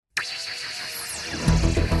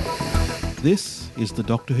This is the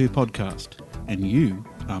Doctor Who podcast, and you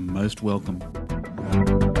are most welcome.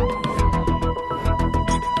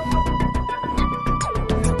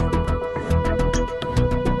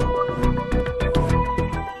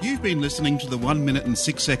 You've been listening to the 1 minute and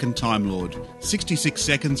 6 second Time Lord, 66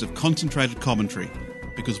 seconds of concentrated commentary,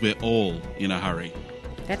 because we're all in a hurry.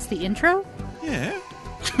 That's the intro? Yeah.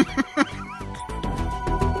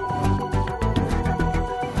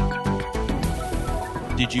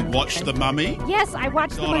 Did you watch The Mummy? Yes, I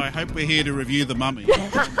watched The God, Mummy. I hope we're here to review The Mummy.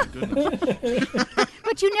 Oh, my goodness.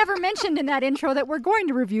 But you never mentioned in that intro that we're going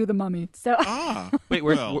to review The Mummy. So Wait,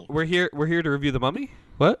 we're here to review The Mummy?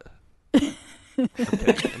 What? I'm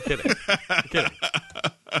kidding.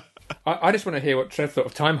 I just want to hear what Trev thought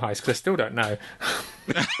of Time Heist, because I still don't know.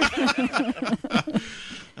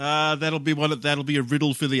 That'll be a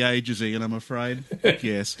riddle for the ages, Ian, I'm afraid.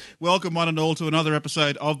 Yes. Welcome one and all to another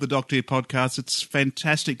episode of the Doctor Who podcast. It's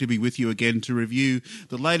fantastic to be with you again to review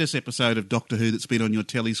the latest episode of Doctor Who that's been on your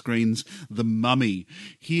telly screens, The Mummy.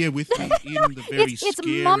 Here with me in the very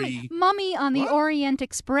scary... Mummy on the Orient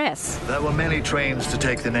Express. There were many trains to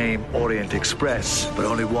take the name Orient Express, but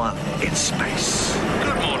only one in space.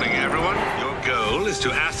 Good morning, everyone. Your goal is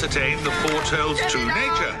to ascertain the foretold's true nature.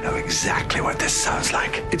 I know exactly what this sounds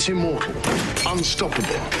like. It's immortal,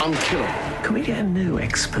 unstoppable, unkillable. Can we get a new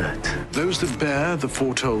expert? Those that bear the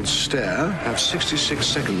foretold stare have 66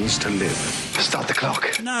 seconds to live. Start the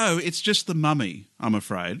clock. No, it's just The Mummy, I'm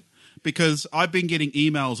afraid. Because I've been getting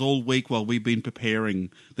emails all week while we've been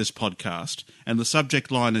preparing this podcast, and the subject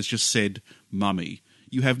line has just said Mummy.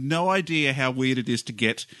 You have no idea how weird it is to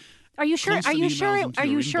get. Are you sure? Are you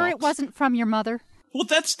sure it wasn't from your mother? Well,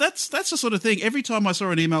 that's the sort of thing. Every time I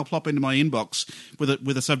saw an email plop into my inbox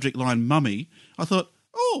with a subject line Mummy, I thought,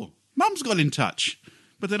 oh, Mum's got in touch.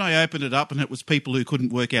 But then I opened it up and it was people who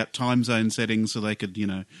couldn't work out time zone settings so they could,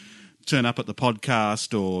 turn up at the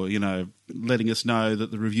podcast or, letting us know that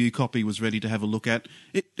the review copy was ready to have a look at.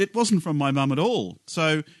 It wasn't from my mum at all.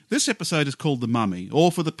 So this episode is called The Mummy,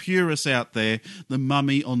 or for the purists out there, The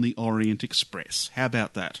Mummy on the Orient Express. How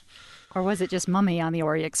about that? Or was it just Mummy on the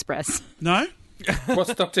Orient Express? No?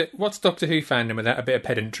 What's Doctor Who fandom without a bit of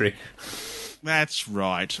pedantry? That's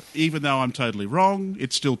right. Even though I'm totally wrong,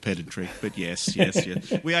 it's still pedantry. But yes.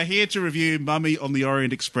 We are here to review Mummy on the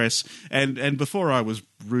Orient Express. And before I was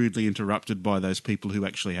rudely interrupted by those people who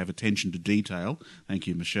actually have attention to detail, thank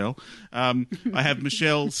you, Michelle, I have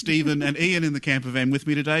Michelle, Stephen and Ian in the camper van with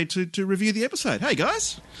me today to review the episode. Hey,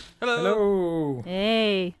 guys. Hello.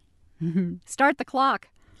 Hey. Start the clock.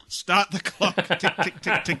 Start the clock. Tick, tick,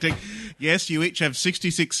 tick, tick, tick. Yes, you each have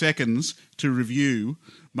 66 seconds to review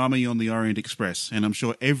Mummy on the Orient Express, and I'm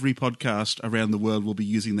sure every podcast around the world will be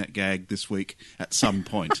using that gag this week at some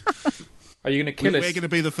point. Are you going to kill us? We're going to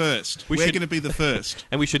be the first. We're going to be the first.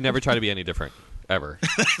 And we should never try to be any different, ever.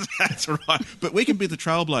 That's right. But we can be the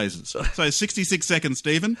trailblazers. So 66 seconds,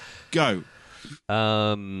 Stephen. Go.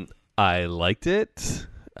 I liked it.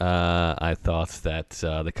 I thought that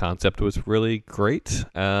the concept was really great,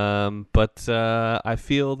 but I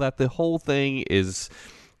feel that the whole thing is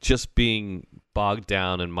just being bogged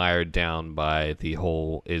down and mired down by the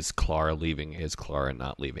whole is Clara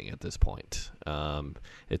not leaving at this point.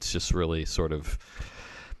 It's just really sort of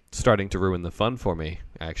starting to ruin the fun for me,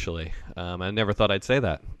 actually. I never thought I'd say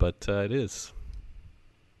that, but it is.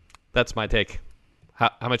 That's my take. How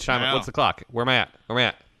much time? Wow. What's the clock? Where am I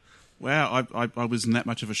at? Wow, I was in that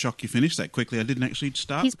much of a shock you finished that quickly. I didn't actually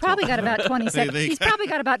start. He's probably got about 20 seconds. There you He's go. probably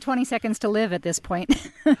got about 20 seconds to live at this point.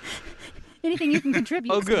 Anything you can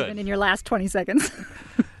contribute, Oh, good. Stephen, in your last 20 seconds?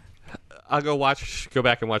 I'll go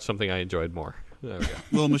back and watch something I enjoyed more. There we go.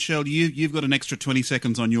 Well, Michelle, you've got an extra 20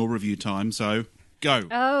 seconds on your review time, so go.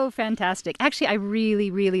 Oh, fantastic. Actually, I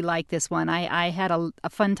really, really like this one. I had a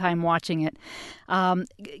fun time watching it.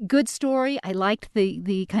 Good story. I liked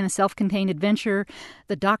the kind of self-contained adventure.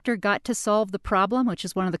 The doctor got to solve the problem, which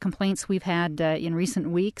is one of the complaints we've had in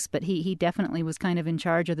recent weeks, but he definitely was kind of in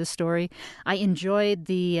charge of the story. I enjoyed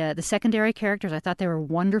the secondary characters. I thought they were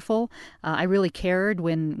wonderful. I really cared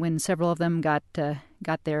when several of them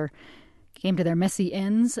came to their messy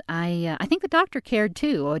ends. I think the doctor cared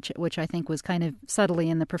too, which I think was kind of subtly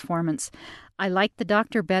in the performance. I liked the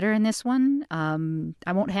doctor better in this one.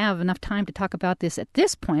 I won't have enough time to talk about this at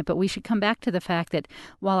this point, but we should come back to the fact that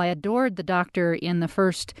while I adored the doctor in the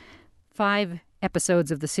first 5 episodes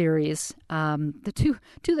of the series, the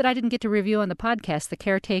two that I didn't get to review on the podcast, The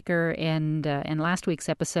Caretaker and last week's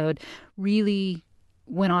episode, really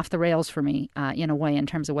went off the rails for me in a way in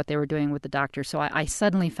terms of what they were doing with the Doctor. So I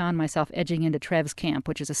suddenly found myself edging into Trev's camp,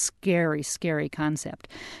 which is a scary, scary concept.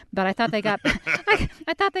 But I thought they got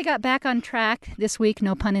I thought they got back on track this week,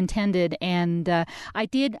 no pun intended. And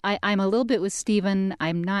I'm a little bit with Stephen.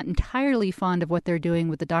 I'm not entirely fond of what they're doing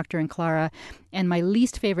with the Doctor and Clara. And my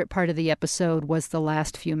least favorite part of the episode was the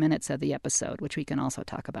last few minutes of the episode, which we can also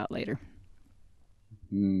talk about later.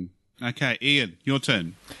 Okay, Ian, your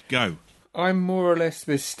turn. Go. I'm more or less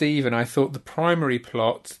with Stephen. I thought the primary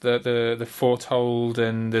plot, the foretold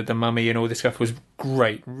and the mummy and all this stuff was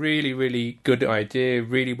great. Really, really good idea.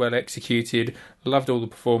 Really well executed. Loved all the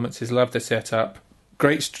performances. Loved the setup.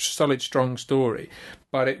 Great, solid, strong story.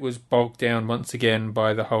 But it was bogged down once again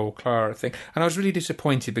by the whole Clara thing. And I was really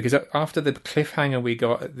disappointed because after the cliffhanger we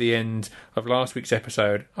got at the end of last week's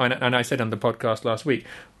episode, and I said on the podcast last week,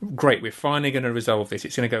 great, we're finally going to resolve this.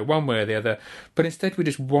 It's going to go one way or the other. But instead we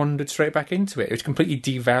just wandered straight back into it. It was completely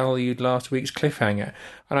devalued last week's cliffhanger.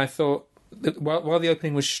 And I thought, while the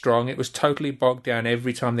opening was strong, it was totally bogged down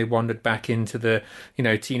every time they wandered back into the,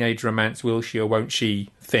 teenage romance, will she or won't she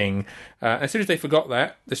thing. As soon as they forgot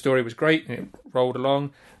that, the story was great and it rolled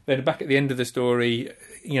along. Then back at the end of the story,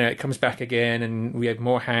 it comes back again and we have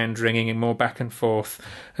more hand-wringing and more back and forth.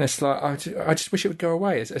 And it's like, I just wish it would go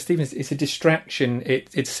away. As Stephen, it's a distraction.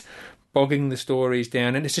 It's bogging the stories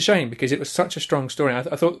down, and it's a shame because it was such a strong story. I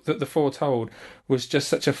thought that the Foretold was just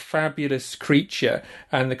such a fabulous creature,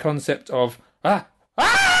 and the concept of that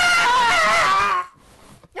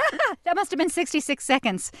must have been 66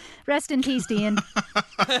 seconds. Rest in peace, Ian.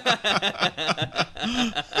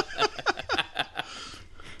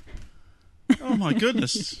 Oh my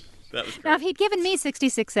goodness. Now, if he'd given me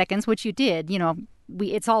 66 seconds, which you did,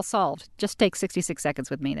 it's all solved. Just take 66 seconds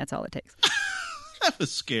with me. That's all it takes. That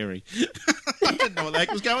was scary. I didn't know what the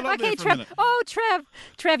heck was going on there for a minute. Oh,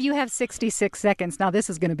 Trev, you have 66 seconds. Now this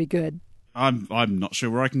is going to be good. I'm not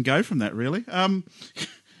sure where I can go from that, really. Now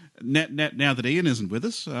that Ian isn't with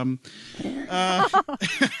us,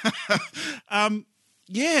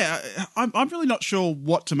 yeah, I'm really not sure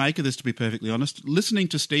what to make of this, to be perfectly honest. Listening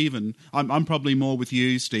to Stephen, I'm probably more with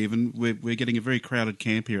you, Stephen. We're getting a very crowded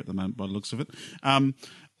camp here at the moment, by the looks of it.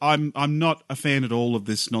 I'm not a fan at all of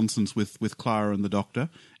this nonsense with Clara and the Doctor,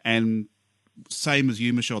 and same as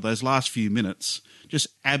you, Michelle, those last few minutes just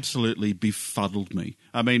absolutely befuddled me.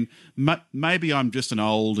 I mean, maybe I'm just an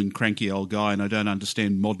old and cranky old guy and I don't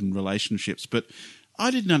understand modern relationships, but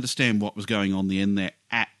I didn't understand what was going on the end there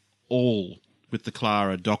at all with the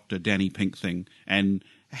Clara, Doctor, Danny Pink thing, and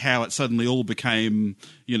how it suddenly all became,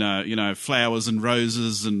 flowers and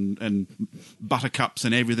roses and buttercups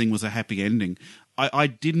and everything was a happy ending. I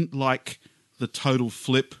didn't like the total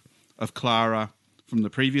flip of Clara from the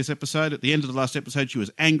previous episode. At the end of the last episode, she was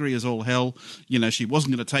angry as all hell. She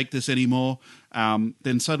wasn't going to take this anymore.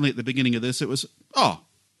 Then suddenly at the beginning of this, it was,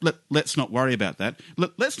 let's not worry about that.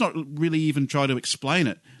 Let's not really even try to explain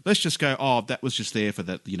it. Let's just go, that was just there for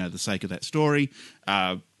that, the sake of that story.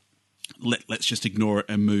 Let's just ignore it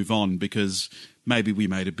and move on because maybe we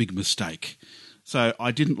made a big mistake. So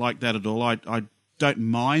I didn't like that at all. I don't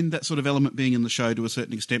mind that sort of element being in the show to a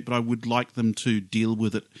certain extent, but I would like them to deal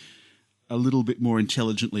with it a little bit more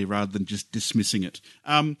intelligently rather than just dismissing it.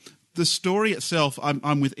 The story itself,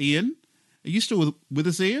 I'm with Ian. Are you still with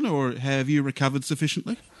us, Ian, or have you recovered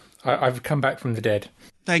sufficiently? I've come back from the dead.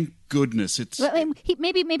 Thank goodness.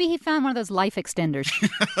 Maybe he found one of those life extenders.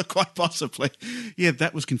 Quite possibly. Yeah,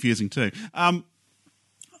 that was confusing too.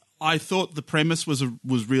 I thought the premise was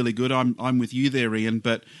really good. I'm with you there, Ian,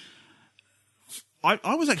 but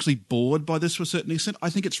I was actually bored by this to a certain extent. I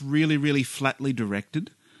think it's really, really flatly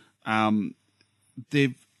directed. Until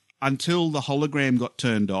the hologram got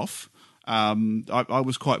turned off, I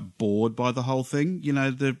was quite bored by the whole thing.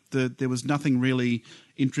 There was nothing really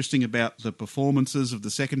interesting about the performances of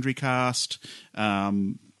the secondary cast,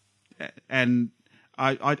 and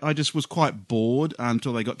I just was quite bored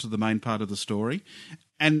until they got to the main part of the story.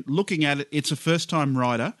 And looking at it, it's a first-time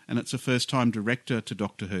writer and it's a first-time director to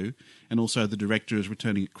Doctor Who, and also the director is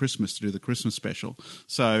returning at Christmas to do the Christmas special.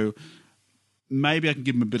 So maybe I can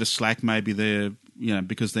give them a bit of slack. Maybe they're,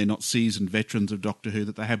 because they're not seasoned veterans of Doctor Who,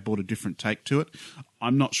 that they have brought a different take to it.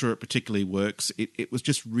 I'm not sure it particularly works. It was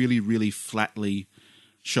just really, really flatly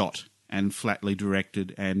shot and flatly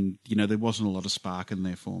directed, and there wasn't a lot of spark in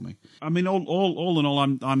there for me. I mean, all in all,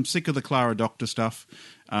 I'm sick of the Clara Doctor stuff.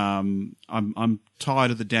 I'm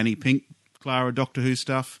tired of the Danny Pink Clara Doctor Who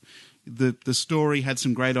stuff. The story had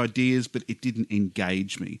some great ideas, but it didn't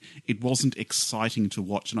engage me. It wasn't exciting to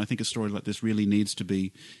watch, and I think a story like this really needs to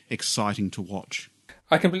be exciting to watch.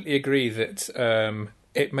 I completely agree that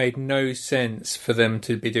it made no sense for them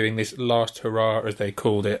to be doing this last hurrah, as they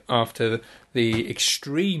called it, after the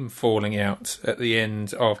extreme falling out at the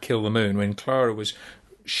end of Kill the Moon, when Clara was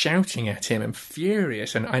shouting at him and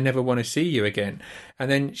furious and I never want to see you again.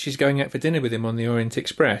 And then she's going out for dinner with him on the Orient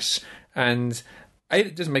Express. And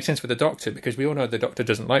it doesn't make sense for the Doctor, because we all know the Doctor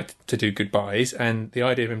doesn't like to do goodbyes, and the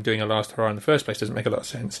idea of him doing a last hurrah in the first place doesn't make a lot of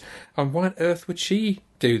sense. And why on earth would she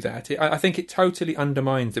do that? I think it totally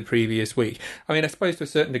undermines the previous week. I mean, I suppose to a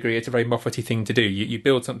certain degree it's a very Moffat-y thing to do. You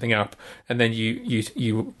build something up and then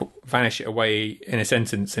you vanish it away in a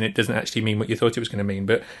sentence, and it doesn't actually mean what you thought it was going to mean.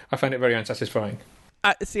 But I find it very unsatisfying.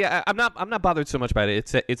 I'm not bothered so much about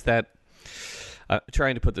it. It's that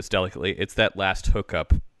trying to put this delicately, it's that last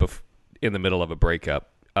hookup in the middle of a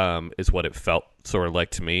breakup is what it felt sort of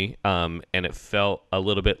like to me. And it felt a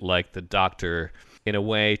little bit like the Doctor, in a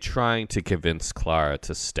way, trying to convince Clara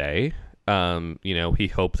to stay. He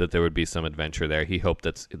hoped that there would be some adventure there. He hoped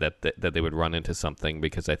that they would run into something,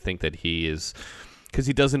 because I think that he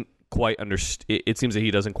doesn't quite understand. It seems that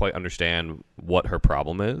he doesn't quite understand what her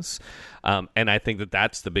problem is, and I think that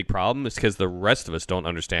that's the big problem, is because the rest of us don't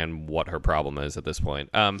understand what her problem is at this point.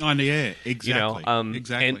 Yeah, exactly.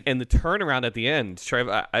 Exactly. And the turnaround at the end, Trev,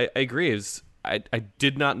 I agree. I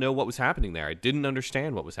did not know what was happening there. I didn't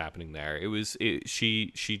understand what was happening there.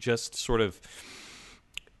 She just sort of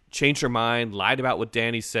changed her mind, lied about what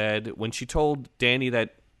Danny said when she told Danny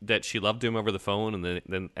that she loved him over the phone,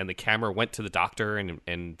 and the camera went to the Doctor,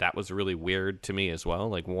 and that was really weird to me as well.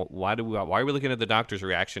 Like, why are we looking at the Doctor's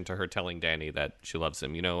reaction to her telling Danny that she loves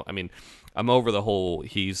him? I mean, I'm over the whole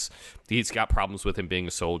he's got problems with him being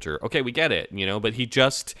a soldier. Okay, we get it, but he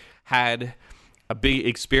just had a big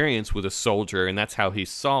experience with a soldier, and that's how he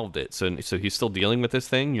solved it. So he's still dealing with this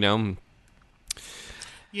thing,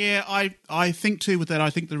 Yeah, I think too with that, I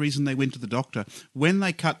think the reason they went to the Doctor, when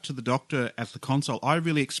they cut to the Doctor at the console, I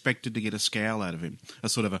really expected to get a scowl out of him, a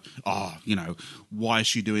sort of why is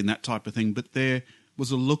she doing that type of thing? But there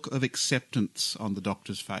was a look of acceptance on the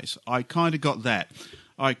Doctor's face. I kind of got that.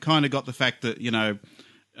 I kind of got the fact that,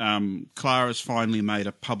 Clara's finally made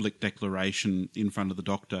a public declaration in front of the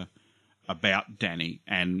Doctor about Danny,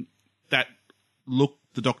 and that look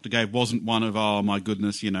the Doctor gave wasn't one of, oh my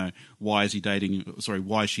goodness, why is she dating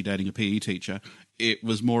a PE teacher? It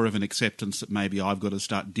was more of an acceptance that maybe I've got to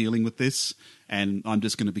start dealing with this, and I'm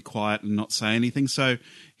just going to be quiet and not say anything. So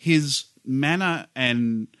his manner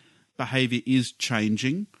and behaviour is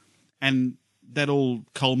changing, and that all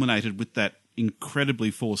culminated with that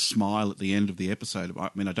incredibly forced smile at the end of the episode. I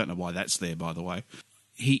mean, I don't know why that's there, by the way.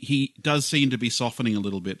 He does seem to be softening a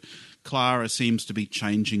little bit. Clara seems to be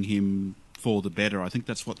changing him for the better. I think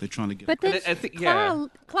that's what they're trying to get. But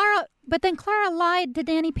then Clara lied to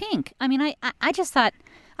Danny Pink. I mean, I just thought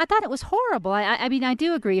it was horrible. I mean, I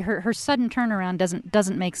do agree. Her sudden turnaround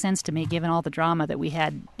doesn't make sense to me, given all the drama that we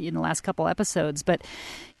had in the last couple episodes. But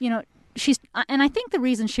she's, and I think the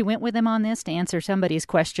reason she went with him on this, to answer somebody's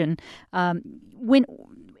question, when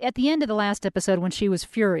at the end of the last episode, when she was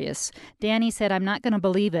furious, Danny said, "I'm not going to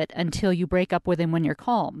believe it until you break up with him when you're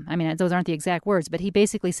calm." I mean, those aren't the exact words, but he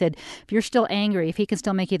basically said, if you're still angry, if he can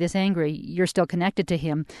still make you this angry, you're still connected to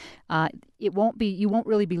him. You won't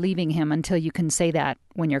really be leaving him until you can say that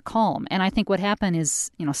when you're calm. And I think what happened is,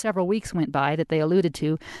 several weeks went by that they alluded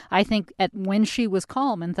to. I think when she was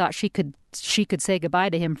calm and thought she could say goodbye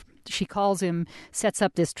to him, she calls him, sets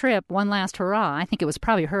up this trip, one last hurrah. I think it was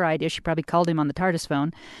probably her idea. She probably called him on the TARDIS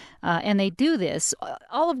phone. And they do this,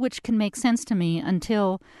 all of which can make sense to me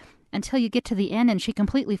until you get to the end and she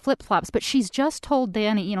completely flip-flops. But she's just told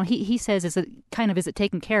Danny, he says, is it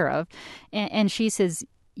taken care of? And she says,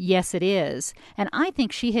 yes, it is. And I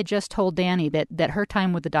think she had just told Danny that her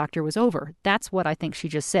time with the Doctor was over. That's what I think she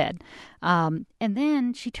just said. And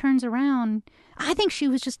then she turns around. I think she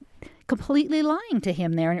was just completely lying to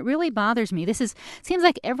him there, and it really bothers me. Seems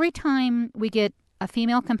like every time we get a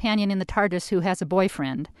female companion in the TARDIS who has a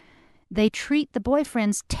boyfriend, they treat the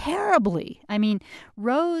boyfriends terribly. I mean,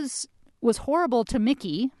 Rose was horrible to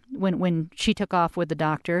Mickey when she took off with the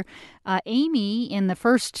Doctor. Amy, in the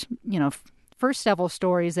first several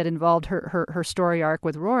stories that involved her story arc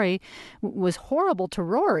with Rory, was horrible to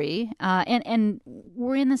Rory. And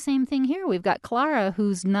we're in the same thing here. We've got Clara, who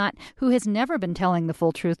has never been telling the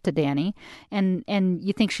full truth to Danny. And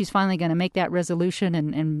you think she's finally going to make that resolution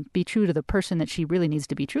and be true to the person that she really needs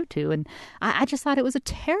to be true to. And I just thought it was a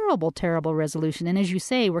terrible, terrible resolution. And as you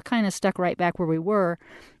say, we're kind of stuck right back where we were,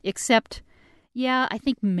 except, yeah, I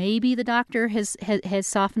think maybe the Doctor has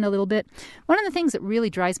softened a little bit. One of the things that really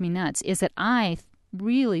drives me nuts is that I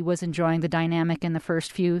really was enjoying the dynamic in the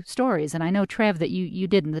first few stories. And I know, Trev, that you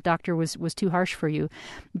didn't. The Doctor was too harsh for you.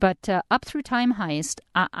 But up through Time Heist,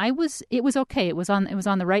 it was okay. It was on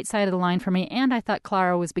the right side of the line for me, and I thought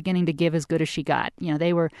Clara was beginning to give as good as she got. You know,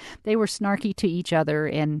 they were snarky to each other,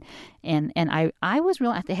 and I was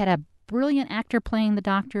real. They had a brilliant actor playing the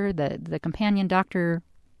Doctor. The companion Doctor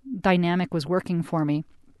dynamic was working for me.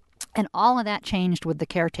 And all of that changed with the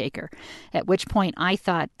caretaker, at which point I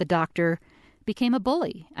thought the Doctor became a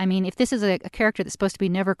bully. I mean, if this is a character that's supposed to be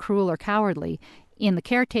never cruel or cowardly, in the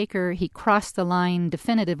caretaker, he crossed the line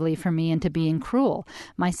definitively for me into being cruel.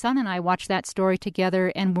 My son and I watched that story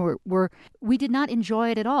together, and we did not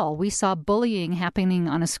enjoy it at all. We saw bullying happening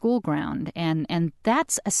on a school ground, and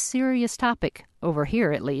that's a serious topic over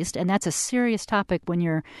here, at least, and that's a serious topic when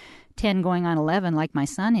you're 10 going on 11 like my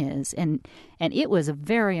son is, and it was a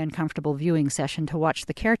very uncomfortable viewing session to watch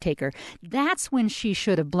the caretaker. That's when she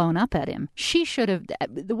should have blown up at him. She should have,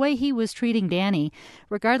 the way he was treating Danny,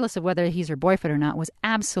 regardless of whether he's her boyfriend or not, was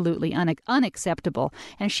absolutely unacceptable,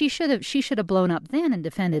 and she should have blown up then and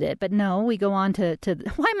defended it. But no, we go on to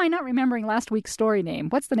why am I not remembering last week's story name?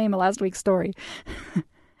 What's the name of last week's story?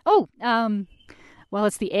 Well,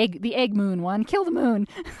 it's the egg moon one. Kill the moon.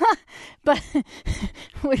 But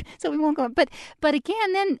so we won't go. But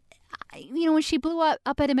again, then, you know, when she blew up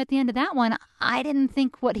at him at the end of that one, I didn't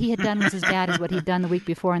think what he had done was as bad as what he'd done the week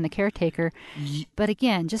before in The Caretaker. But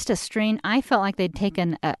again, just a strange. I felt like they'd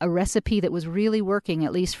taken a recipe that was really working,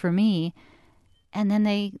 at least for me, and then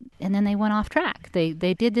they went off track. They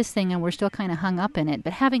did this thing, and we're still kind of hung up in it.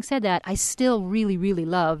 But having said that, I still really, really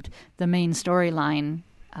loved the main storyline.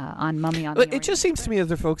 On Mummy on the Orient. It just seems to me that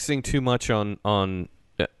they're focusing too much on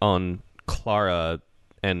Clara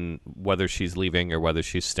and whether she's leaving or whether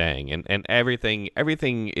she's staying, and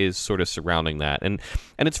everything is sort of surrounding that, and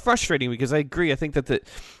it's frustrating because I agree. I think that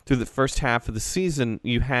through the first half of the season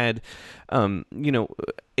you had,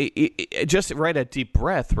 just right at Deep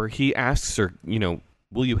Breath where he asks her,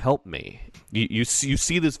 will you help me? You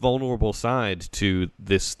see this vulnerable side to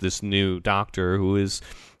this new Doctor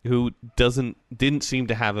who didn't seem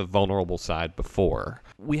to have a vulnerable side before.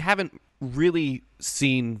 We haven't really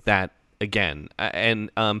seen that again,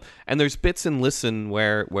 and there's bits in Listen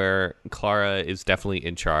where Clara is definitely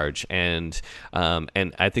in charge, and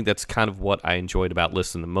I think that's kind of what I enjoyed about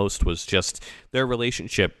Listen the most was just their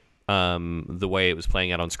relationship. The way it was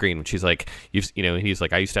playing out on screen when she's like, he's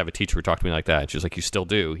like, I used to have a teacher who talked to me like that. And she's like, you still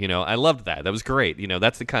do. I loved that. That was great.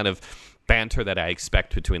 That's the kind of banter that I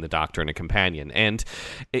expect between the Doctor and a companion. And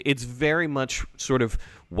it's very much sort of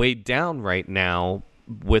weighed down right now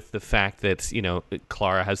with the fact that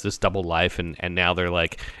Clara has this double life, and now they're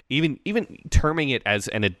like even terming it as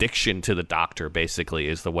an addiction to the Doctor basically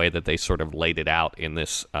is the way that they sort of laid it out in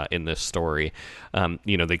this story.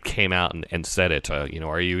 They came out and said it.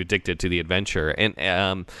 Are you addicted to the adventure?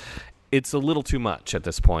 And it's a little too much at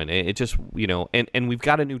this point. It just and we've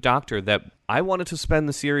got a new Doctor that I wanted to spend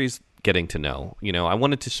the series getting to know. I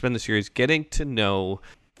wanted to spend the series getting to know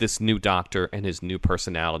this new Doctor and his new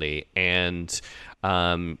personality, and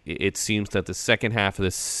it seems that the second half of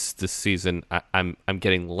this season, I'm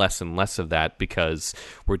getting less and less of that because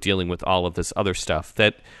we're dealing with all of this other stuff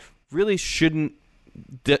that really shouldn't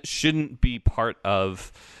be part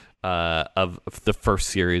of the first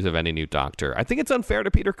series of any new Doctor. I think it's unfair to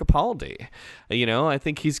Peter Capaldi. I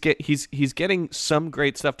think he's getting some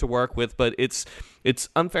great stuff to work with, but it's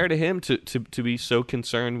unfair to him to be so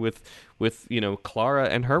concerned with Clara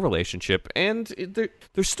and her relationship, and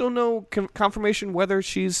there's still no confirmation whether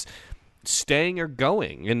she's staying or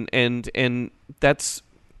going, and that's.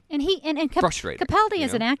 And frustrating. Capaldi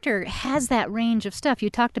as an actor has that range of stuff.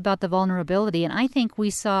 You talked about the vulnerability, and I think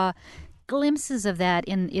we saw glimpses of that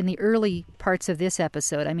in the early parts of this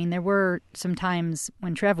episode. I mean, there were some times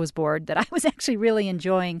when Trev was bored that I was actually really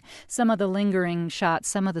enjoying some of the lingering shots,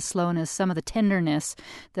 some of the slowness, some of the tenderness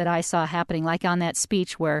that I saw happening, like on that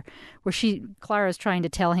speech where Clara's trying to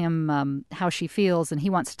tell him how she feels, and he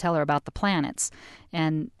wants to tell her about the planets.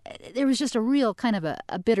 And there was just a real kind of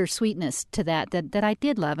a bittersweetness to that I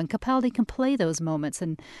did love, and Capaldi can play those moments,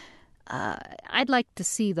 and I'd like to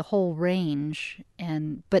see the whole range,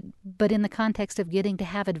 but in the context of getting to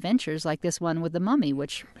have adventures like this one with the Mummy,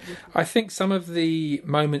 which I think some of the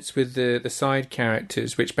moments with the side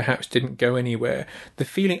characters, which perhaps didn't go anywhere, the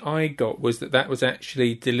feeling I got was that was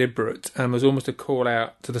actually deliberate and was almost a call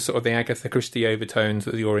out to the sort of the Agatha Christie overtones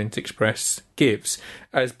that the Orient Express gives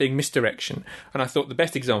as being misdirection. And I thought the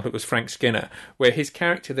best example was Frank Skinner, where his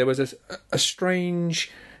character, there was a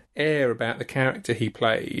strange air about the character he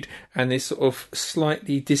played, and this sort of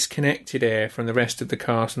slightly disconnected air from the rest of the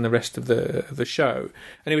cast and the rest of the show.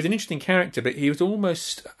 And he was an interesting character, but he was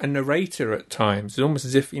almost a narrator at times. It was almost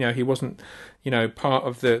as if, he wasn't, part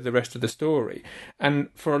of the rest of the story. And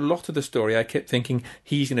for a lot of the story, I kept thinking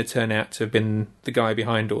he's going to turn out to have been the guy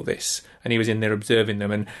behind all this, and he was in there observing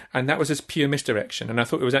them, and that was just pure misdirection. And I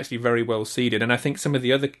thought it was actually very well seeded. And I think some of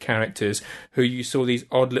the other characters who you saw these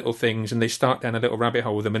odd little things, and they start down a little rabbit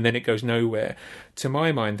hole with them, and then it goes nowhere. To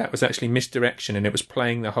my mind, that was actually misdirection, and it was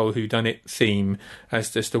playing the whole whodunit theme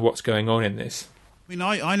as to what's going on in this. I mean,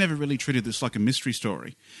 I never really treated this like a mystery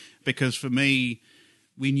story, because for me,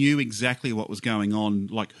 we knew exactly what was going on,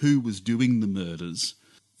 like who was doing the murders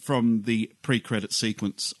from the pre-credit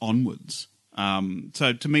sequence onwards.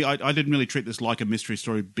 So to me, I didn't really treat this like a mystery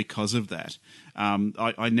story because of that.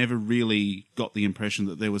 I never really got the impression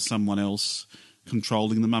that there was someone else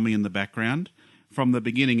controlling the mummy in the background. From the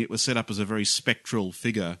beginning, it was set up as a very spectral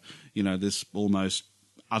figure, this almost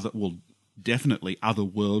definitely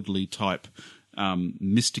otherworldly type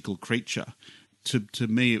mystical creature. To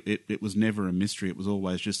me, it was never a mystery. It was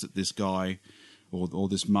always just that this guy or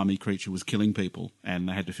this mummy creature was killing people, and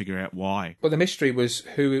they had to figure out why. Well, the mystery was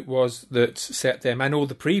who it was that set them and all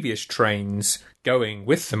the previous trains going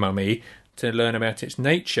with the mummy to learn about its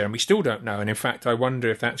nature, and we still don't know. And in fact, I wonder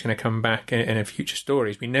if that's going to come back in a future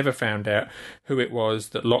stories. We never found out who it was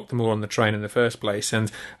that locked them all on the train in the first place.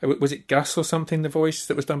 And was it Gus or something? The voice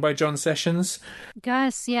that was done by John Sessions.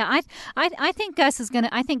 Gus, yeah, I think Gus is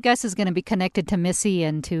gonna be connected to Missy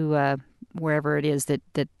and to wherever it is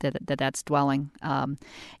that's dwelling.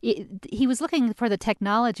 He was looking for the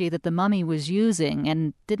technology that the mummy was using,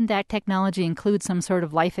 and didn't that technology include some sort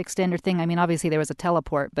of life extender thing? I mean, obviously there was a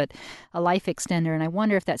teleport, but a life extender, and I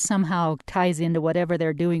wonder if that somehow ties into whatever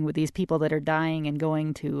they're doing with these people that are dying and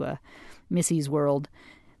going to Missy's world.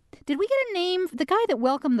 Did we get a name? The guy that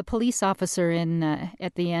welcomed the police officer in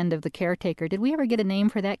at the end of The Caretaker, did we ever get a name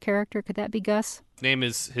for that character? Could that be Gus?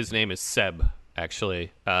 His name is Seb.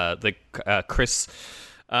 Actually, Chris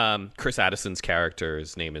Addison's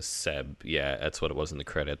character's name is Seb. Yeah, that's what it was in the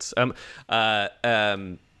credits. What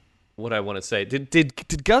I want to say,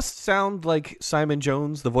 did Gus sound like Simon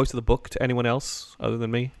Jones, the voice of the book, to anyone else other than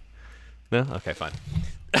me? No? Okay, fine.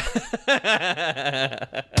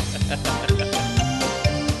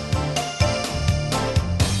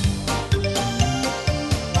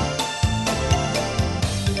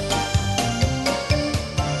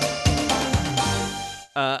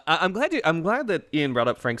 I'm glad that Ian brought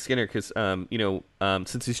up Frank Skinner because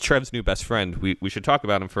since he's Trev's new best friend, we should talk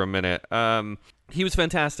about him for a minute. He was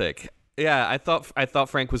fantastic. Yeah, I thought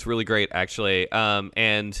Frank was really great actually,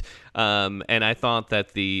 and I thought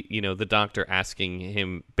that the doctor asking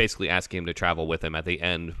him to travel with him at the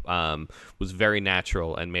end was very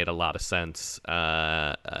natural and made a lot of sense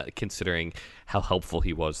considering how helpful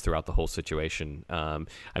he was throughout the whole situation.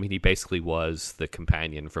 He basically was the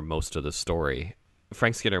companion for most of the story.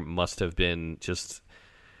 Frank Skinner must have been just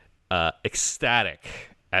ecstatic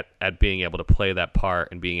at being able to play that part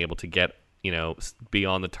and being able to get be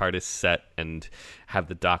on the TARDIS set and have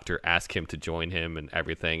the Doctor ask him to join him and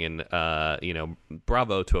everything. And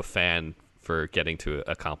bravo to a fan for getting to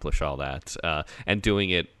accomplish all that and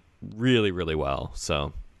doing it really, really well.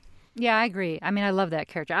 So. Yeah, I agree. I mean, I love that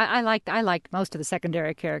character. I liked most of the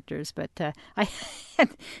secondary characters, but I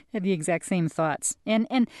had the exact same thoughts. And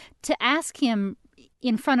to ask him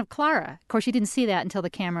in front of Clara, of course, you didn't see that until the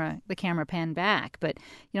camera panned back. But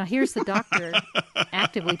here's the Doctor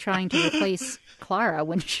actively trying to replace Clara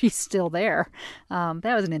when she's still there.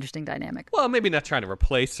 That was an interesting dynamic. Well, maybe not trying to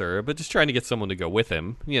replace her, but just trying to get someone to go with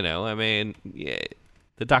him.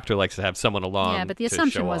 The Doctor likes to have someone along. Yeah, but the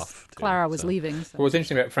assumption was Clara was leaving. So. What's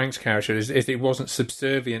interesting about Frank's character is it wasn't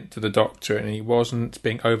subservient to the Doctor, and he wasn't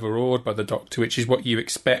being overawed by the Doctor, which is what you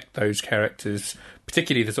expect those characters,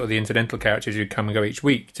 particularly the sort of the incidental characters who come and go each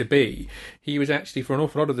week, to be. He was actually, for an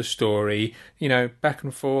awful lot of the story, back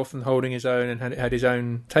and forth and holding his own and had his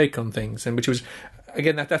own take on things, and which was.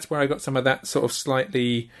 Again, that's where I got some of that sort of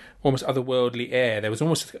slightly, almost otherworldly air. There was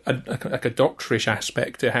almost like a doctorish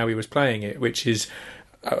aspect to how he was playing it, which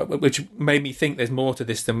made me think there's more to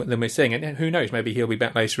this than we're seeing. And who knows, maybe he'll be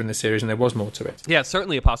back later in the series and there was more to it. Yeah,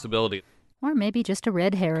 certainly a possibility. Or maybe just a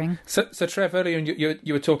red herring. So Trev, earlier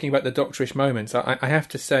you were talking about the doctorish moments. I have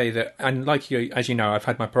to say that, and like you, as you know, I've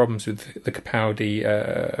had my problems with the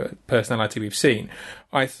Capaldi personality we've seen.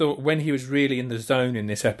 I thought when he was really in the zone in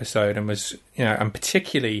this episode and was, and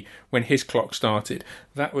particularly when his clock started,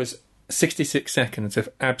 that was 66 seconds of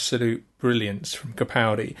absolute brilliance from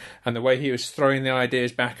Capaldi, and the way he was throwing the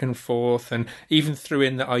ideas back and forth, and even threw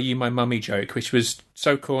in the "Are you my mummy" joke, which was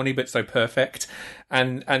so corny but so perfect,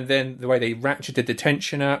 and then the way they ratcheted the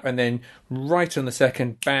tension up, and then right on the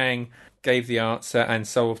second, bang, gave the answer and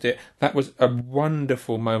solved it. That was a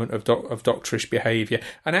wonderful moment of doctorish behaviour.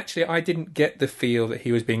 And actually, I didn't get the feel that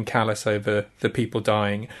he was being callous over the people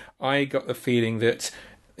dying. I got the feeling that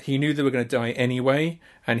he knew they were going to die anyway,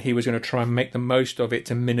 and he was going to try and make the most of it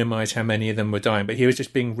to minimise how many of them were dying. But he was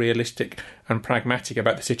just being realistic and pragmatic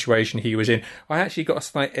about the situation he was in. I actually got a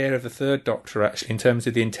slight air of the Third Doctor, actually, in terms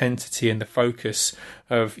of the intensity and the focus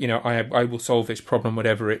of, I will solve this problem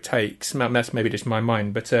whatever it takes. That's maybe just my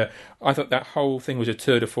mind, but I thought that whole thing was a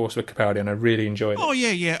tour de force for Capaldi, and I really enjoyed it. Oh,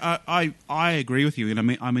 yeah. I agree with you.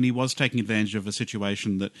 And I mean, he was taking advantage of a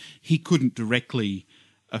situation that he couldn't directly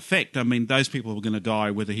affect. I mean, those people were going to die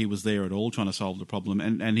whether he was there at all trying to solve the problem,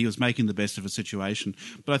 and he was making the best of a situation.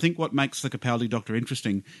 But I think what makes the Capaldi Doctor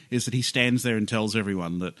interesting is that he stands there and tells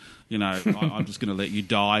everyone that, I'm just going to let you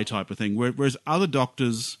die type of thing. Whereas other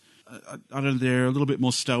doctors, I don't know, they're a little bit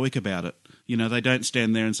more stoic about it. They don't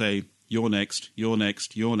stand there and say, you're next, you're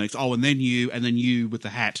next, you're next. Oh, and then you with the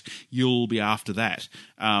hat, you'll be after that.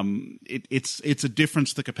 It's a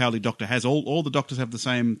difference the Capaldi Doctor has. All the doctors have the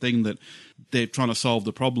same thing, that they're trying to solve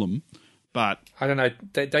the problem, but I don't know.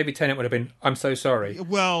 David Tennant would have been, I'm so sorry.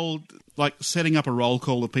 Well, like setting up a roll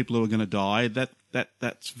call of people who are going to die,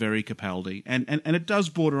 that's very Capaldi, and it does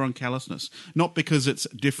border on callousness. Not because it's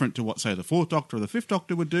different to what, say, the Fourth Doctor or the Fifth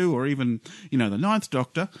Doctor would do, or even the Ninth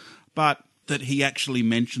Doctor, but that he actually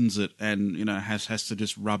mentions it and has to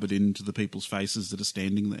just rub it into the people's faces that are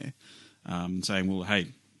standing there, saying, "Well, hey,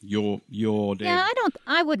 you're dead." Yeah,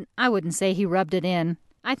 I wouldn't say he rubbed it in.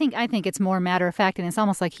 I think it's more matter of fact, and it's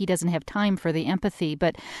almost like he doesn't have time for the empathy.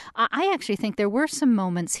 But I actually think there were some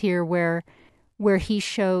moments here where he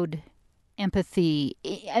showed empathy.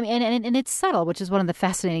 I mean, and it's subtle, which is one of the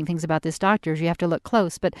fascinating things about this Doctor. Is you have to look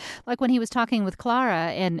close. But like when he was talking with Clara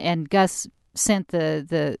and Gus sent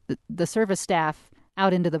the service staff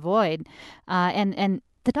out into the void, and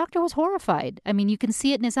the Doctor was horrified. I mean, you can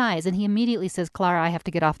see it in his eyes, and he immediately says, "Clara, I have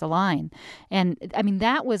to get off the line." And I mean,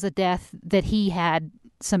 that was a death that he had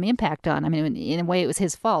some impact on. I mean, in a way, it was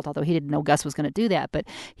his fault, although he didn't know Gus was going to do that. But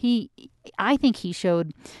I think he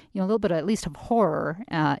showed, a little bit at least of horror,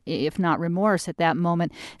 if not remorse, at that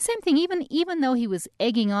moment. Same thing, even though he was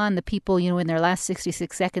egging on the people, in their last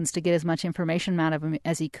 66 seconds to get as much information out of him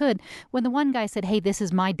as he could. When the one guy said, "Hey, this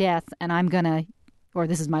is my death, and I'm gonna," or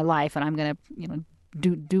 "This is my life, and I'm gonna,"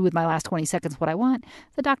 do with my last 20 seconds what I want,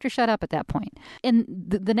 the Doctor shut up at that point. And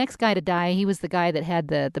the next guy to die, he was the guy that had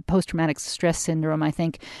the post-traumatic stress syndrome, I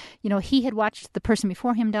think. He had watched the person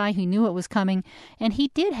before him die, he knew it was coming, and he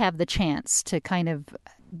did have the chance to kind of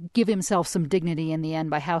give himself some dignity in the end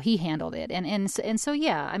by how he handled it. And so,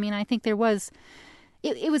 yeah, I mean, I think there was...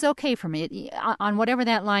 It was okay for me. On whatever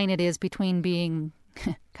that line it is between being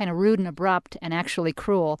kind of rude and abrupt and actually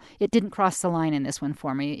cruel, it didn't cross the line in this one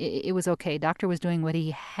for me. It was okay. Doctor was doing what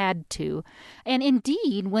he had to, and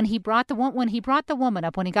indeed, when he brought the woman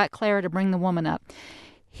up, when he got Clara to bring the woman up,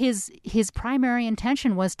 his primary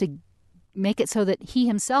intention was to make it so that he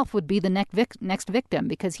himself would be the next victim,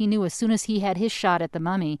 because he knew as soon as he had his shot at the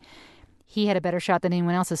mummy, he had a better shot than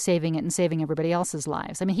anyone else of saving it and saving everybody else's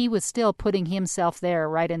lives. I mean, he was still putting himself there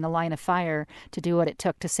right in the line of fire to do what it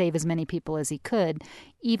took to save as many people as he could,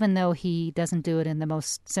 even though he doesn't do it in the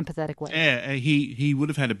most sympathetic way. Yeah, he would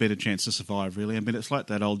have had a better chance to survive, really. I mean, it's like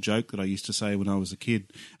that old joke that I used to say when I was a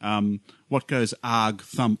kid. What goes arg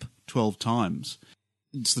thump 12 times?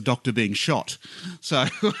 It's the Doctor being shot. So,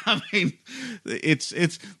 I mean, it's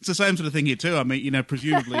the same sort of thing here too. I mean,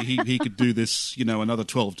 presumably he could do this, another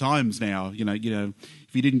 12 times now.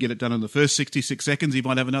 If he didn't get it done in the first 66 seconds, he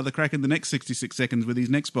might have another crack in the next 66 seconds with his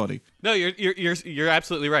next body. No, you're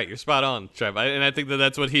absolutely right. You're spot on, Trev. And I think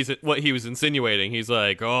that's what he was insinuating. He's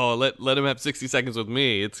like, "Oh, let him have 60 seconds with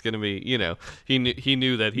me. It's going to be, he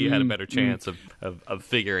knew that he had a better chance of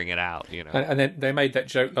figuring it out, And then they made that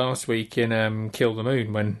joke last week in Kill the Moon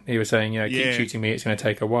when he was saying, keep shooting me, it's going to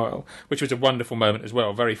take a while, which was a wonderful moment as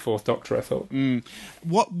well. Very Fourth Doctor, I thought.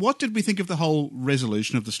 What did we think of the whole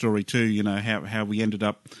resolution of the story too? How we ended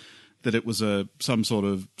up that it was some sort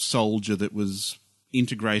of soldier that was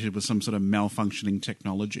integrated with some sort of malfunctioning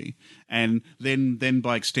technology, and then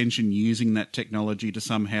by extension using that technology to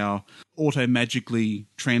somehow auto-magically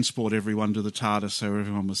transport everyone to the TARDIS so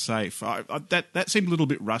everyone was safe. That seemed a little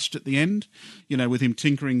bit rushed at the end, with him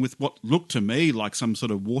tinkering with what looked to me like some sort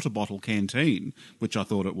of water bottle canteen, which I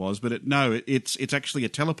thought it was, but it's actually a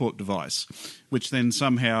teleport device, which then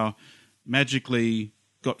somehow magically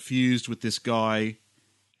got fused with this guy,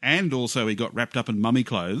 and also he got wrapped up in mummy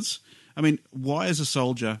clothes. I mean, why is a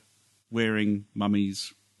soldier wearing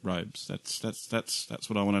mummy's robes? That's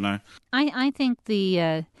what I want to know. I think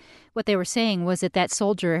what they were saying was that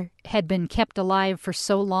soldier had been kept alive for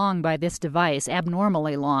so long by this device,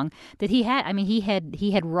 abnormally long, that he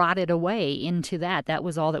had rotted away into that. That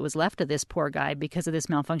was all that was left of this poor guy because of this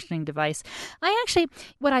malfunctioning device.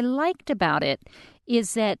 What I liked about it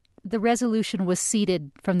is that the resolution was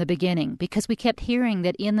seeded from the beginning, because we kept hearing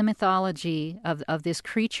that in the mythology of this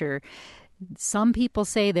creature, some people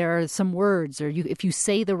say there are some words, or if you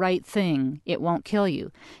say the right thing, it won't kill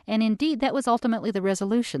you. And indeed, that was ultimately the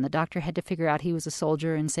resolution. The doctor had to figure out he was a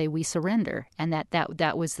soldier and say, we surrender. And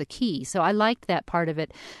that was the key. So I liked that part of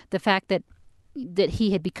it. The fact that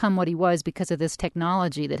he had become what he was because of this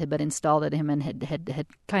technology that had been installed at him and had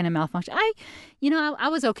kind of malfunctioned. I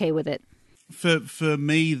was okay with it. For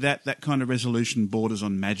me, that kind of resolution borders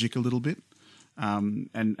on magic a little bit. And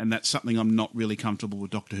that's something I'm not really comfortable with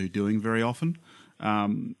Doctor Who doing very often,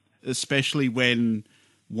 especially when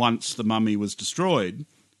once the mummy was destroyed,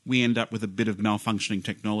 we end up with a bit of malfunctioning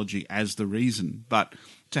technology as the reason. But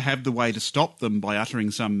to have the way to stop them by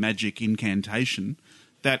uttering some magic incantation,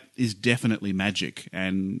 that is definitely magic,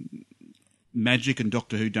 and magic and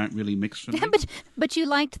Doctor Who don't really mix for me. But you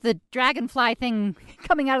liked the dragonfly thing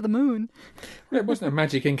coming out of the moon. Well, it wasn't a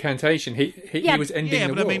magic incantation. He was ending the war.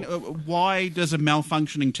 Yeah, but I mean, why does a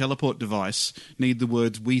malfunctioning teleport device need the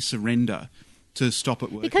words "we surrender" to stop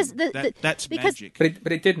it working? Because that's magic.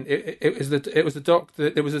 But it didn't.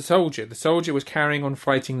 It was a soldier. The soldier was carrying on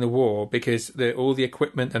fighting the war because all the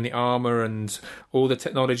equipment and the armor and all the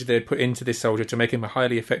technology they had put into this soldier to make him a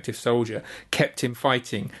highly effective soldier kept him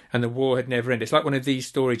fighting, and the war had never ended. It's like one of these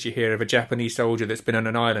stories you hear of a Japanese soldier that's been on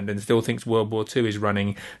an island and still thinks World War II is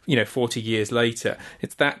running, 40 years later.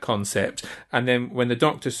 It's that concept. And then when the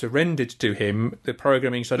Doctor surrendered to him, the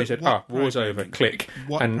programming suddenly said, war's over, click,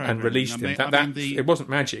 and released him. It wasn't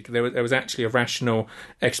magic. There was actually a rational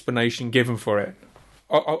explanation given for it.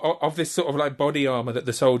 Of this sort of like body armor that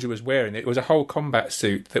the soldier was wearing. It was a whole combat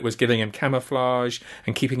suit that was giving him camouflage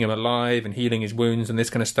and keeping him alive and healing his wounds and this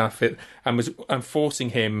kind of stuff. And forcing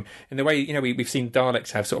him in the way, we've seen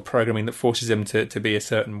Daleks have sort of programming that forces him to be a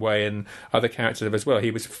certain way, and other characters have as well.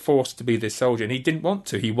 He was forced to be this soldier, and he didn't want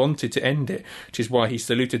to. He wanted to end it, which is why he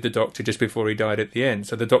saluted the Doctor just before he died at the end.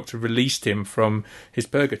 So the Doctor released him from his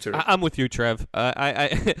purgatory. I'm with you, Trev.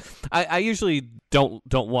 I usually don't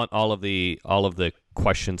want all of the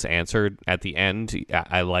questions answered at the end.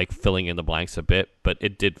 I like filling in the blanks a bit, but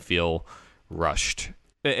it did feel rushed.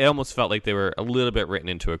 It almost felt like they were a little bit written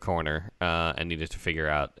into a corner and needed to figure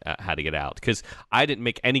out how to get out. Because I didn't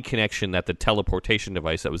make any connection that the teleportation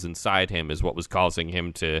device that was inside him is what was causing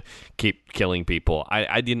him to keep killing people.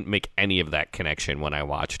 I didn't make any of that connection when I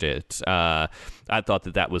watched it. I thought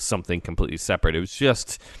that was something completely separate.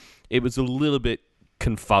 It was a little bit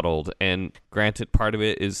confuddled, and granted, part of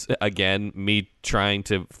it is again me trying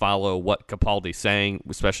to follow what Capaldi's saying,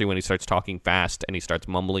 especially when he starts talking fast and he starts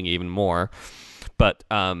mumbling even more. But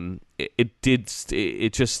the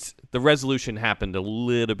resolution happened a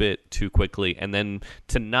little bit too quickly, and then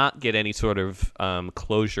to not get any sort of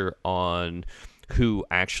closure on who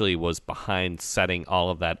actually was behind setting all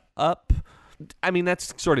of that up. I mean,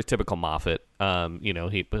 that's sort of typical Moffat.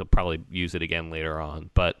 He'll probably use it again later on,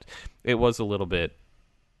 but it was a little bit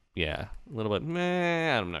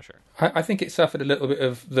meh, I'm not sure. I think it suffered a little bit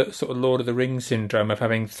of the sort of Lord of the Rings syndrome of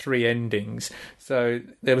having 3 endings. So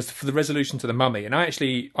there was for the resolution to the mummy, and I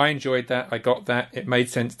enjoyed that. I got that. It made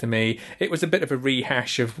sense to me. It was a bit of a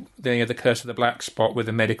rehash of the Curse of the Black Spot with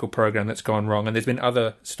a medical program that's gone wrong, and there's been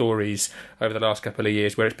other stories over the last couple of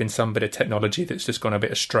years where it's been some bit of technology that's just gone a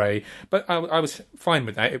bit astray. But I was fine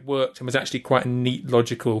with that. It worked and was actually quite a neat,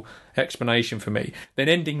 logical explanation for me. Then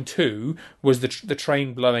ending 2 was the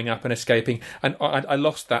train blowing up and escaping, and I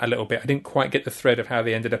lost that a little bit. I didn't quite get the thread of how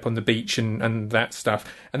they ended up on the beach and that stuff.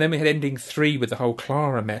 And then we had ending 3 with the whole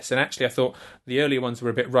Clara mess, and actually I thought the earlier ones were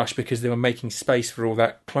a bit rushed because they were making space for all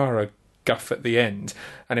that Clara guff at the end,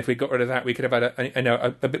 and if we got rid of that, we could have had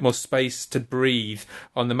a bit more space to breathe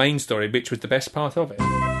on the main story, which was the best part of it.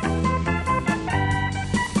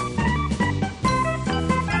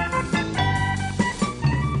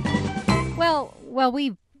 Well,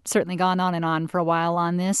 we've certainly gone on and on for a while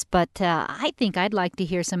on this, but I think I'd like to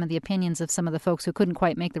hear some of the opinions of some of the folks who couldn't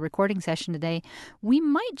quite make the recording session today. We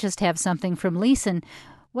might just have something from Leeson.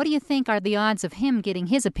 What do you think are the odds of him getting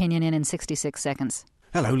his opinion in 66 seconds?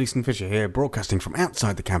 Hello, Leeson Fisher here, broadcasting from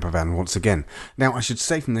outside the camper van once again. Now, I should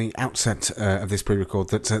say from the outset of this pre-record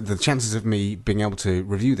that the chances of me being able to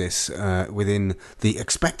review this within the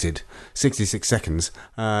expected 66 seconds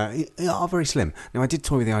are very slim. Now, I did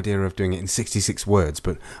toy with the idea of doing it in 66 words,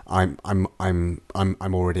 but I'm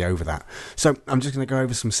already over that. So I'm just going to go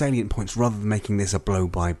over some salient points rather than making this a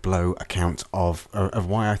blow-by-blow account of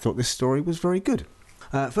why I thought this story was very good.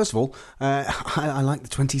 First of all, I like the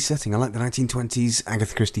 20s setting. I like the 1920s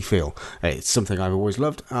Agatha Christie feel. It's something I've always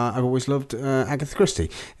loved. I've always loved Agatha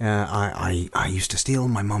Christie. I used to steal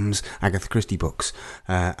my mum's Agatha Christie books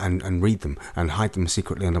and read them and hide them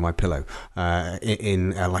secretly under my pillow,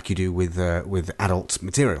 in like you do with adult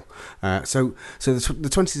material. So the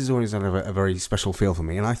 20s has always had a very special feel for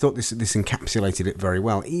me, and I thought this encapsulated it very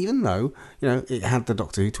well. Even though it had the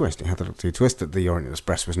Doctor Who twist. It had the Doctor Who twist that the Orient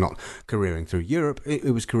Express was not careering through Europe.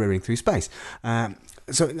 It was careering through space.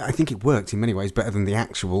 So I think it worked in many ways better than the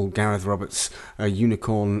actual Gareth Roberts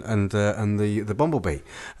Unicorn and the Bumblebee,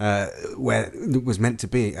 where it was meant to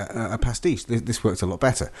be a pastiche. This worked a lot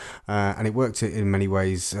better, and it worked in many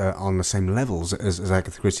ways on the same levels as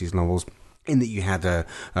Agatha Christie's novels. In that you had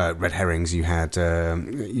red herrings, you had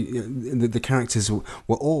the characters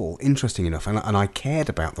were all interesting enough, and I cared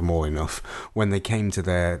about them all enough when they came to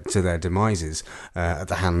their demises at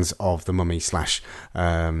the hands of the mummy /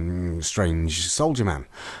 strange soldier man.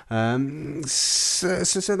 So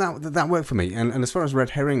that worked for me. And as far as red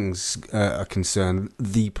herrings are concerned,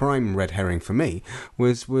 the prime red herring for me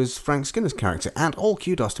was Frank Skinner's character, and all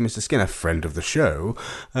kudos to Mr. Skinner, friend of the show,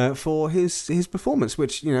 for his performance,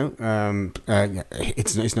 which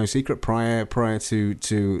it's no secret. Prior to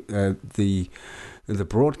the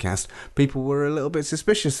broadcast, people were a little bit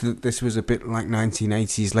suspicious that this was a bit like late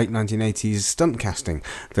 1980s stunt casting.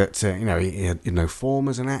 That he had no form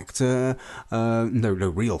as an actor, no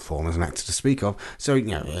real form as an actor to speak of. So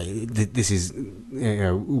this is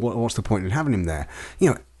what's the point in having him there?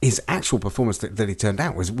 His actual performance that he turned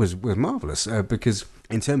out was marvellous, because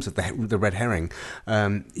in terms of the red herring,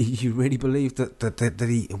 you really believed that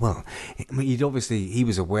he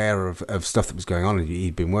was aware of stuff that was going on, and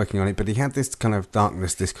he'd been working on it, but he had this kind of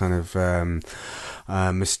darkness, this kind of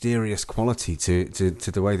mysterious quality to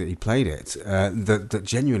the way that he played it, that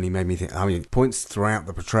genuinely made me think. I mean, points throughout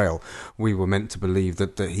the portrayal, we were meant to believe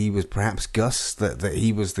that he was perhaps Gus, that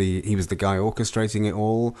he was the guy orchestrating it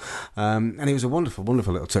all, and it was a wonderful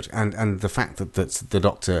little touch, and the fact that the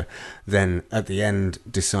Doctor then at the end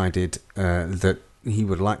decided that he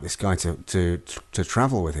would like this guy to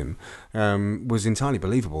travel with him was entirely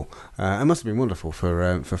believable. It must have been wonderful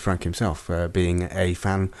for Frank himself, being a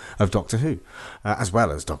fan of Doctor Who, as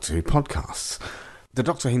well as Doctor Who podcasts. The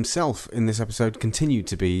Doctor himself in this episode continued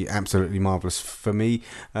to be absolutely marvellous for me.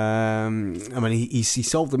 I mean, he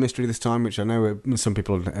solved the mystery this time, which I know some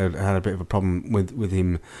people had a bit of a problem with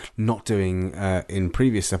him not doing in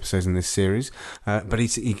previous episodes in this series. But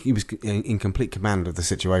he was in complete command of the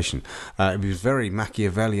situation. It was very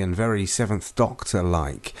Machiavellian, very Seventh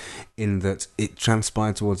Doctor-like, in that it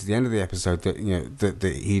transpired towards the end of the episode that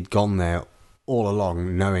that he'd gone there all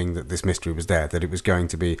along, knowing that this mystery was there, that it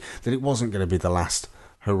wasn't going to be the last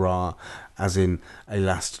hurrah, as in a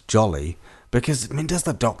last jolly. Because, I mean, does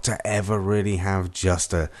the Doctor ever really have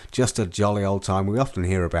just a jolly old time? We often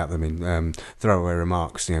hear about them in throwaway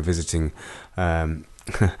remarks, visiting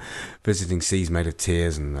visiting seas made of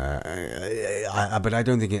tears, and but I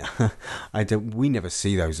don't think we never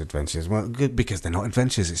see those adventures. Well, good, because they're not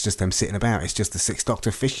adventures. It's just them sitting about. It's just the Sixth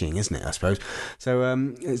Doctor fishing, isn't it? I suppose. So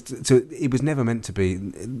it was never meant to be.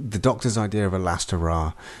 The Doctor's idea of a last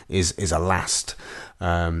hurrah is a last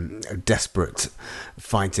desperate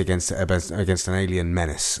fight against an alien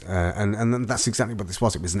menace, and that's exactly what this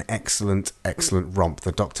was. It was an excellent romp.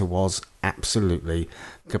 The Doctor was absolutely,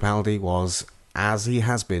 Capaldi was, as he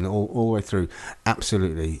has been all the way through,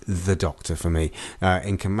 absolutely the Doctor for me,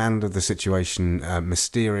 in command of the situation,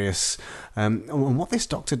 mysterious, and what this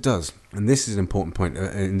Doctor does, and this is an important point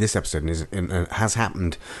in this episode, and has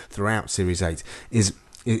happened throughout Series 8, is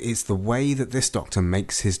it's the way that this Doctor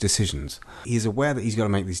makes his decisions. He's aware that he's got to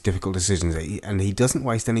make these difficult decisions, and he doesn't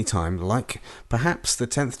waste any time, like perhaps the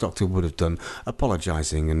 10th Doctor would have done,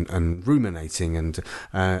 apologising and ruminating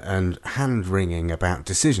and hand-wringing about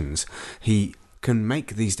decisions. He can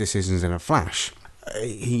make these decisions in a flash.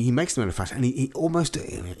 He makes them in a flash, and he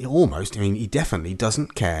definitely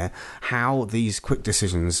doesn't care how these quick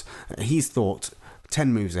decisions, he's thought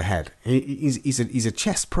 10 moves ahead. He's a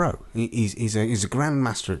chess pro. He's a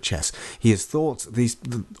grandmaster at chess. He has thought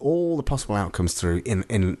all the possible outcomes through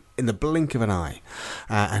in the blink of an eye,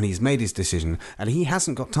 and he's made his decision, and he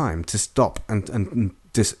hasn't got time to stop and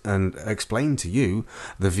and explain to you,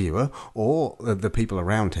 the viewer, or the people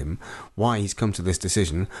around him, why he's come to this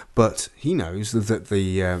decision. But he knows that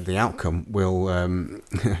the outcome will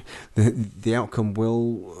the outcome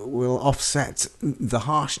will offset the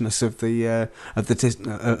harshness of the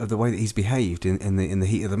way that he's behaved in the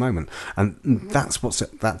heat of the moment, and that's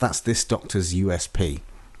that's this Doctor's USP.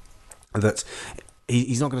 That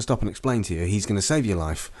he's not going to stop and explain to you. He's going to save your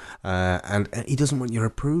life, and he doesn't want your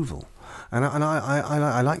approval. And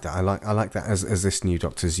I like that. I like that as this new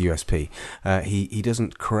Doctor's USP. He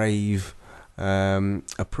doesn't crave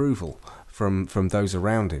approval from those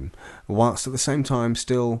around him, whilst at the same time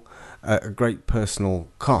still a great personal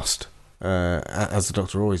cost, as the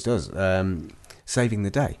Doctor always does, saving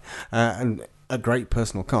the day. And a great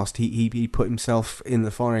personal cost. He put himself in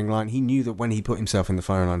the firing line. He knew that when he put himself in the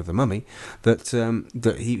firing line of the Mummy, that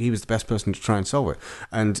he was the best person to try and solve it.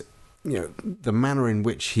 And the manner in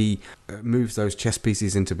which he moves those chess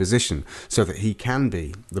pieces into position so that he can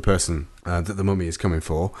be the person that the Mummy is coming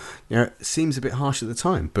for, seems a bit harsh at the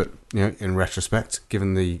time. But in retrospect,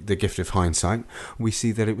 given the gift of hindsight, we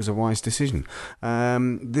see that it was a wise decision.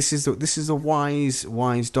 This is a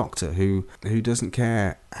wise Doctor who doesn't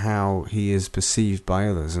care how he is perceived by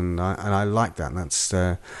others, and I like that.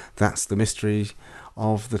 That's the mystery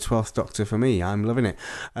of the 12th Doctor for me. I'm loving it.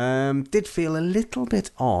 Did feel a little bit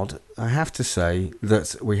odd, I have to say,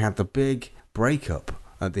 that we had the big breakup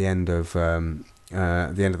at the end of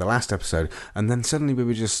the last episode, and then suddenly we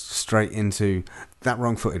were just straight into that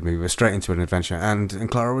wrong-footed movie. We were straight into an adventure, and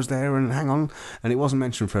Clara was there, and hang on, and it wasn't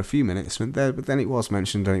mentioned for a few minutes, but then it was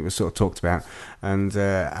mentioned, and it was sort of talked about, and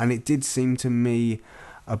it did seem to me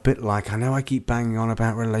a bit like, I know I keep banging on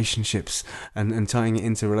about relationships and tying it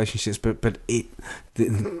into relationships, but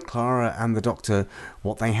Clara and the Doctor,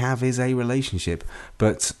 what they have is a relationship.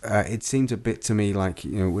 But it seemed a bit to me like,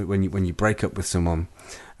 when you break up with someone,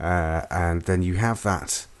 and then you have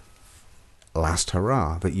that last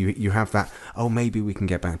hurrah, that you have that, oh, maybe we can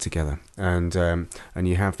get back together, and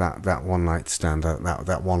you have that one night stand,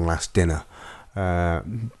 that one last dinner.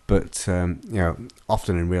 But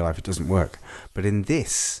often in real life it doesn't work. But in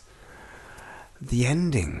this, the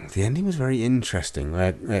ending was very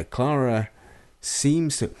interesting. Clara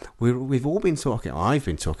seems to. We've all been talking. I've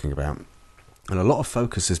been talking about, and a lot of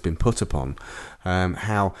focus has been put upon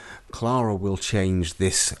how Clara will change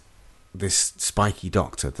this spiky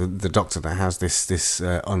Doctor, the Doctor that has this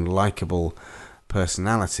unlikable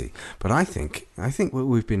personality. But I think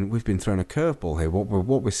we've been thrown a curveball here.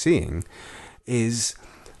 What we're seeing is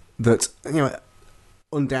that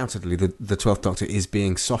undoubtedly the 12th Doctor is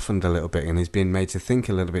being softened a little bit, and is being made to think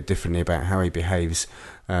a little bit differently about how he behaves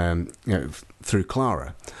through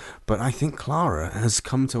Clara. But I think Clara has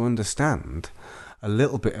come to understand a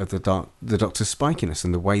little bit of the Doctor's spikiness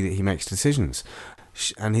and the way that he makes decisions,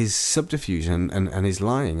 and his subterfuge and his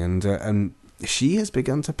lying, and she has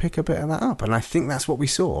begun to pick a bit of that up. And I think that's what we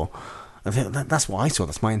saw. I think that's what I saw.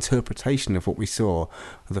 That's my interpretation of what we saw,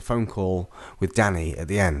 the phone call with Danny at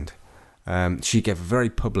the end. She gave a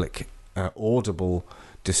very public, audible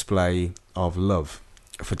display of love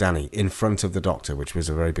for Danny in front of the Doctor, which was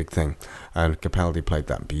a very big thing. And Capaldi played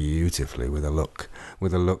that beautifully with a look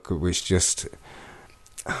which just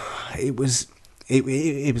it was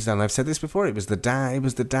done. I've said this before. It was the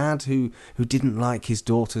dad who didn't like his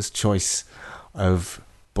daughter's choice of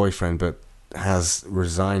boyfriend, but has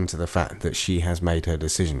resigned to the fact that she has made her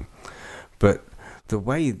decision. But the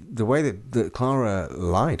way that Clara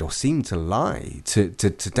lied, or seemed to lie to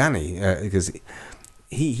Danny, because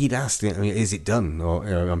he'd asked, is it done? Or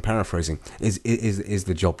I'm paraphrasing, is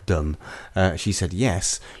the job done? She said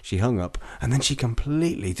yes. She hung up, and then she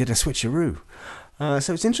completely did a switcheroo.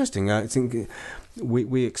 So it's interesting. I think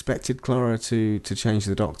we expected Clara to change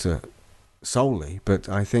the Doctor solely, but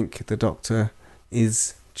I think the Doctor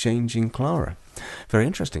is changing Clara. Very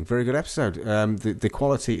interesting. Very good episode. The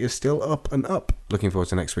quality is still up and up. Looking forward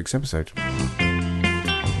to next week's episode.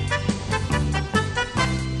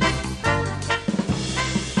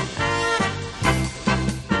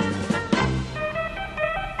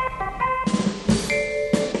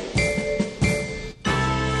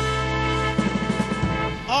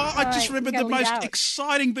 I just remembered the most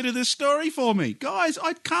exciting bit of this story for me. Guys,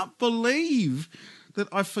 I can't believe that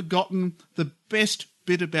I've forgotten the best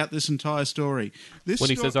bit about this entire story. When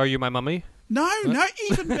he says, "Are you my mummy?" No,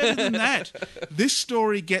 even better than that. This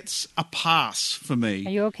story gets a pass for me. Are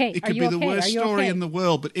you okay? It could be the worst story in the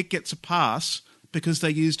world, but it gets a pass because they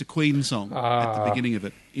used a Queen song at the beginning of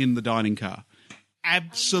it in the dining car.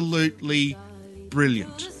 Absolutely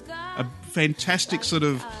brilliant. A fantastic sort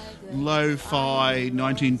of lo-fi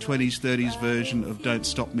 1920s, 30s version of Don't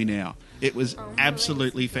Stop Me Now. It was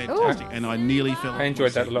absolutely fantastic, and I nearly fell. I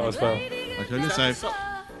enjoyed that a lot as well. I tell you, so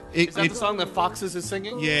Is that the song that Foxes is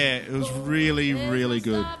singing? yeah, it was really, really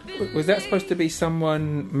good. Was that supposed to be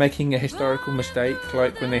someone making a historical mistake,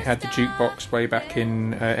 like when they had the jukebox way back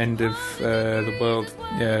in End of the World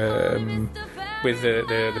with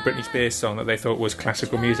the Britney Spears song that they thought was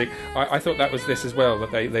classical music? I thought that was this as well,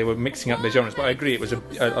 that they were mixing up their genres, but I agree it was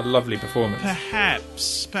a lovely performance.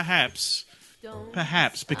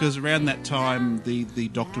 Perhaps, because around that time the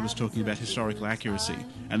Doctor was talking about historical accuracy,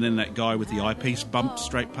 and then that guy with the eyepiece bumped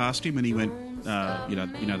straight past him, and he went,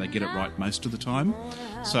 they get it right most of the time.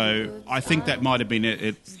 So I think that might have been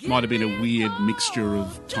it might have been a weird mixture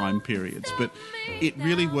of time periods, but it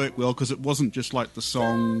really worked well because it wasn't just like the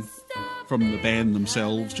song from the band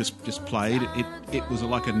themselves just played. It was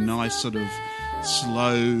like a nice sort of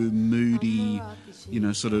slow, moody,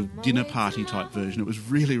 sort of dinner party type version. It was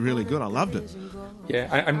really, really good. I loved it.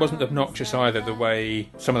 Yeah, and wasn't obnoxious either the way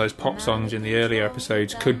some of those pop songs in the earlier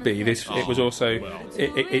episodes could be. It was also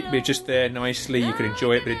it was just there nicely. You could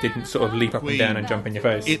enjoy it, but it didn't sort of leap up and down and jump in your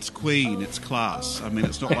face. It's Queen. It's class. I mean,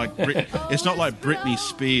 it's not like it's not like Britney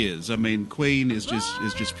Spears. I mean, Queen is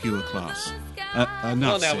just pure class. Well,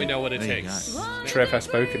 now we know what it takes. Trev has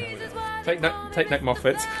spoken. Take that,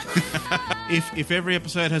 Moffat. If every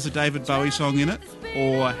episode has a David Bowie song in it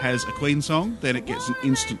or has a Queen song, then it gets an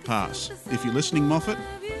instant pass. If you're listening, Moffat,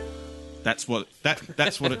 that's what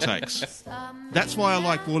it takes. That's why I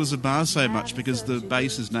like Waters of Mars so much, because the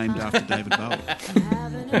bass is named after David Bowie.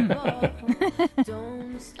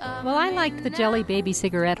 Well, I liked the Jelly Baby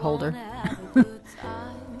cigarette holder.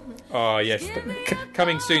 Oh yes,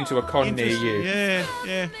 coming soon to a con near you. Yeah.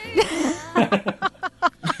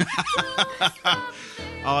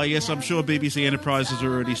 Oh yes, I'm sure BBC Enterprises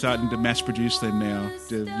are already starting to mass produce them now.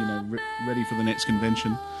 Ready for the next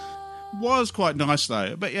convention. Was quite nice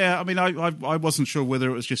though, but yeah, I mean, I wasn't sure whether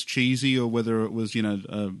it was just cheesy or whether it was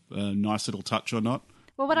a nice little touch or not.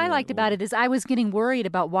 Well, what I liked about it is I was getting worried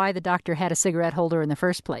about why the Doctor had a cigarette holder in the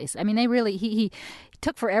first place. I mean, he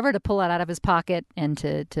took forever to pull it out of his pocket and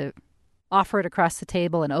to offer it across the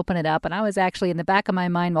table and open it up. And I was actually in the back of my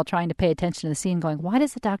mind while trying to pay attention to the scene going, why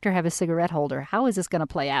does the Doctor have a cigarette holder? How is this going to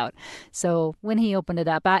play out? So when he opened it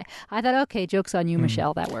up, I thought, okay, joke's on you,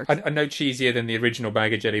 Michelle. That works. I know cheesier than the original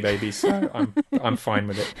bag of Jelly Babies, so I'm fine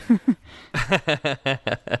with it.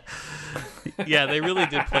 Yeah, they really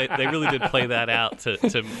did play that out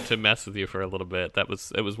to mess with you for a little bit.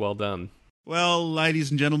 It was well done. Well, ladies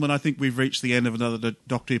and gentlemen, I think we've reached the end of another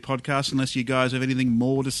Doctor Who podcast, unless you guys have anything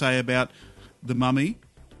more to say about the Mummy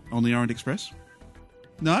on the Orient Express.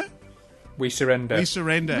 No? We surrender. Our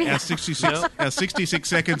 66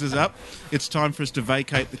 seconds is up. It's time for us to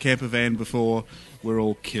vacate the camper van before we're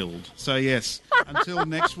all killed. So, yes, until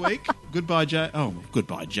next week, goodbye, James. Oh,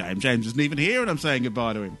 goodbye, James. James isn't even here, and I'm saying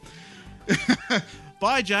goodbye to him.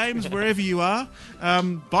 Bye, James, wherever you are.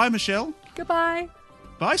 Bye, Michelle. Goodbye.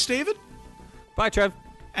 Bye, Stephen. Bye, Trev.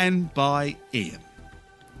 And bye, Ian.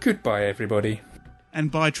 Goodbye, everybody. And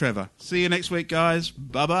bye, Trevor. See you next week, guys.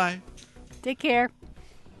 Bye-bye. Take care.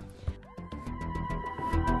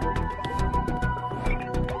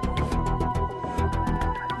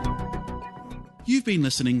 You've been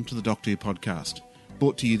listening to the Doctor Who podcast,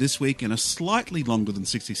 brought to you this week in a slightly longer than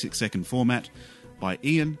 66-second format by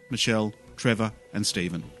Ian, Michelle, Trevor and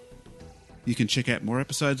Stephen. You can check out more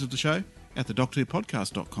episodes of the show at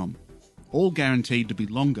thedoctorwhopodcast.com. All guaranteed to be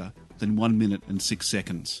longer than 1 minute and 6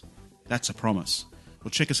 seconds. That's a promise. Or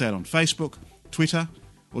check us out on Facebook, Twitter,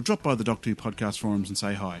 or drop by the Doctor Who podcast forums and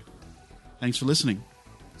say hi. Thanks for listening.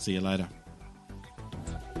 See you later.